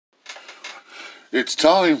It's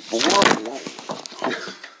time for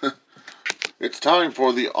it's time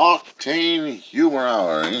for the Octane Humor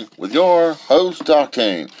Hour with your host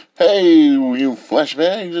Octane. Hey, you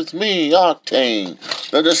fleshbags, it's me, Octane,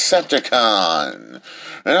 the Decepticon,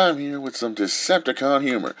 and I'm here with some Decepticon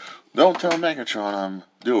humor. Don't tell Megatron I'm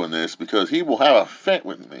doing this because he will have a fit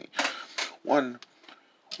with me. What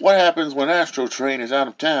happens when Astro Train is out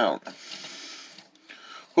of town?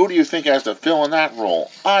 Who do you think has to fill in that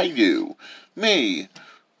role? I do. Me.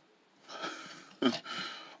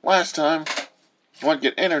 Last time, I went to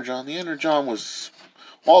get Energon. The Energon was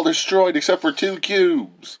all destroyed except for 2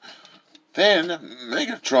 cubes. Then,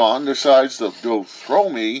 Megatron decides to go throw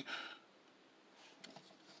me,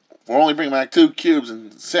 or only bring back 2 cubes,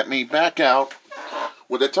 and set me back out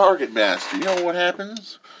with a target master. You know what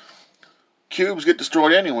happens? Cubes get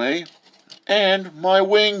destroyed anyway, and my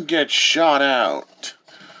wing gets shot out.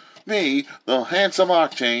 Me, the handsome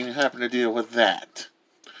Octane, happened to deal with that.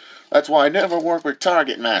 That's why I never work with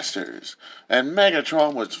target masters, and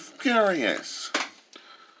Megatron was furious.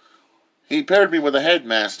 He paired me with a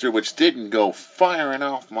headmaster, which didn't go firing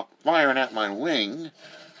at my wing,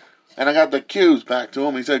 and I got the cubes back to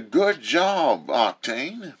him. He said, "Good job,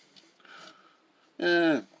 Octane."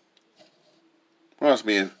 Trust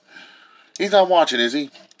me, he's not watching, is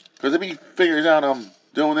he? Because if he figures out I'm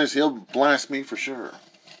doing this, he'll blast me for sure.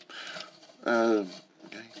 Okay.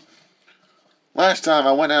 Last time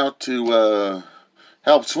I went out to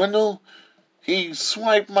help Swindle, he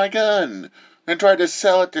swiped my gun and tried to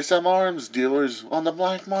sell it to some arms dealers on the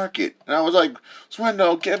black market. And I was like,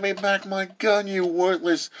 "Swindle, give me back my gun, you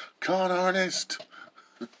worthless con artist."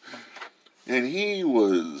 And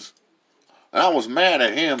I was mad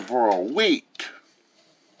at him for a week.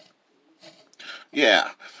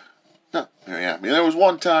 Yeah. There was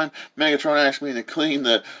one time Megatron asked me to clean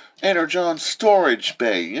the Energon storage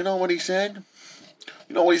bay. You know what he said?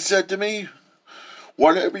 You know what he said to me?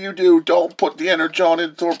 "Whatever you do, don't put the Energon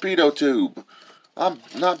in the torpedo tube." I'm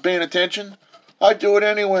not paying attention. I do it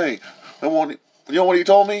anyway. You know what he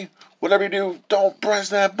told me? "Whatever you do, don't press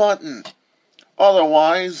that button.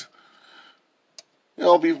 Otherwise,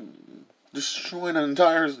 you'll be destroying an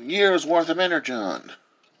entire year's worth of Energon."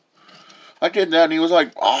 I did that, and he was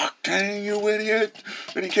like, "Octane, you idiot!"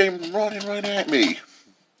 And he came running right at me.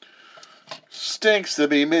 Stinks to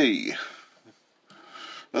be me.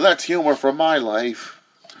 Well, that's humor from my life,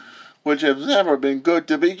 which has never been good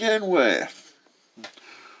to begin with.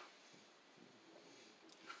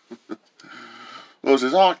 Those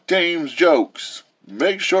is Octane's jokes.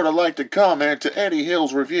 Make sure to like and comment to Eddie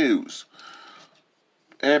Hill's reviews.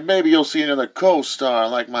 And maybe you'll see another co-star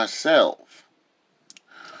like myself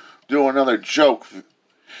do another joke.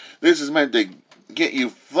 This is meant to get you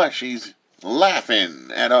fleshies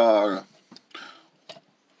laughing at our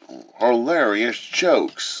hilarious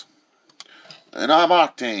jokes. And I'm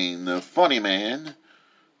Octane, the funny man,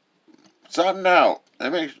 signing out.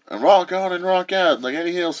 And rock on and rock out, like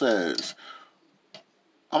Eddie Hill says.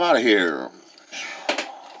 I'm out of here.